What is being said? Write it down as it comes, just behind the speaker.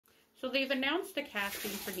So they've announced the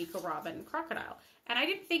casting for Nico Robin Crocodile. And I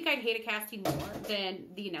didn't think I'd hate a casting more than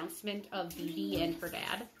the announcement of Vivi and her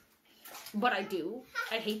dad. But I do.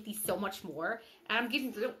 I hate these so much more. And I'm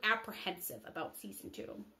getting real apprehensive about season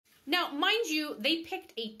 2. Now, mind you, they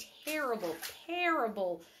picked a terrible,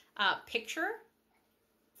 terrible picture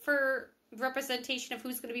for representation of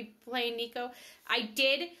who's going to be playing Nico. I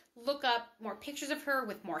did look up more pictures of her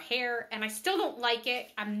with more hair, and I still don't like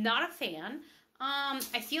it. I'm not a fan.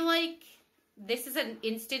 I feel like this is an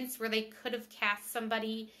instance where they could have cast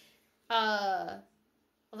somebody a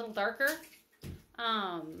little darker.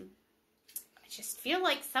 I just feel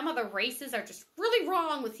like some of the races are just really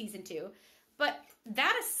wrong with season 2. But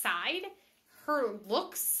that aside, her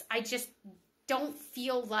looks, I just don't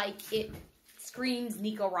feel like it screams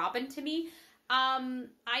Nico Robin to me. I'm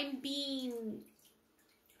being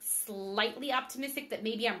slightly optimistic that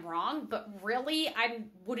maybe I'm wrong, but really I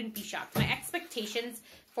wouldn't be shocked. My expectations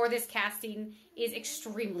for this casting is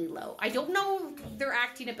extremely low. I don't know their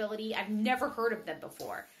acting ability. I've never heard of them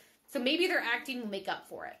before. So maybe their acting will make up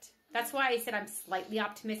for it. That's why I said I'm slightly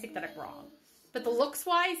optimistic that I'm wrong. But the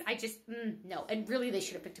looks-wise, I just, no. And really, they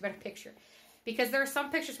should have picked a better picture. Because there are some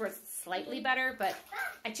pictures where it's slightly better, but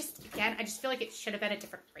I just feel like it should have been a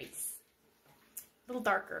different race. A little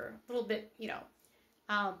darker, a little bit, you know.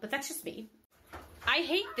 But that's just me. I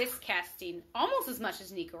hate this casting almost as much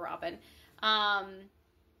as Nico Robin. I've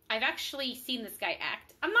actually seen this guy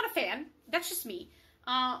act. I'm not a fan. That's just me.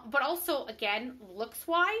 But also, again,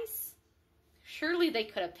 looks-wise, surely they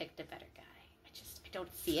could have picked a better guy. I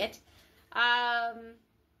don't see it. And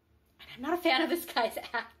I'm not a fan of this guy's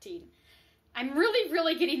acting. I'm really,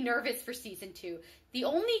 really getting nervous for season 2. The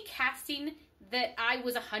only casting that I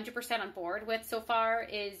was 100% on board with so far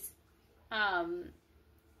is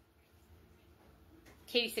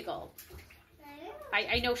Katie Seagal.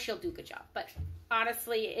 I know she'll do a good job, but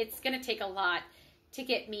honestly, it's going to take a lot to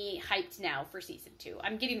get me hyped now for season 2.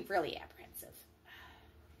 I'm getting really apprehensive.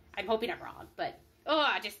 I'm hoping I'm wrong, but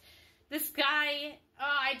this guy,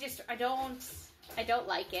 I don't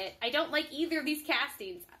like it. I don't like either of these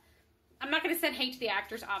castings. I'm not going to send hate to the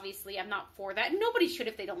actors, obviously. I'm not for that. Nobody should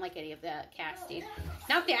if they don't like any of the casting.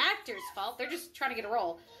 Not the actors' fault. They're just trying to get a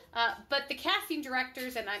role. But the casting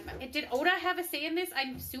directors, and did Oda have a say in this?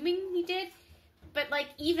 I'm assuming he did. But, like,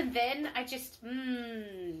 even then, I just,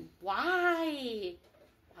 why?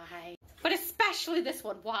 Why? But especially this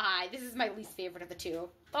one, why? This is my least favorite of the two.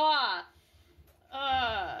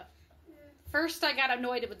 First, I got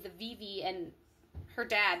annoyed with the Vivi and her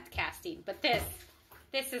dad casting, but this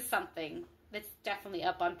is something that's definitely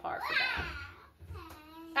up on par for that.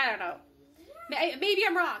 I don't know. Maybe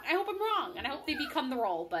I'm wrong. I hope I'm wrong, and I hope they become the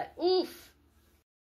role, but oof.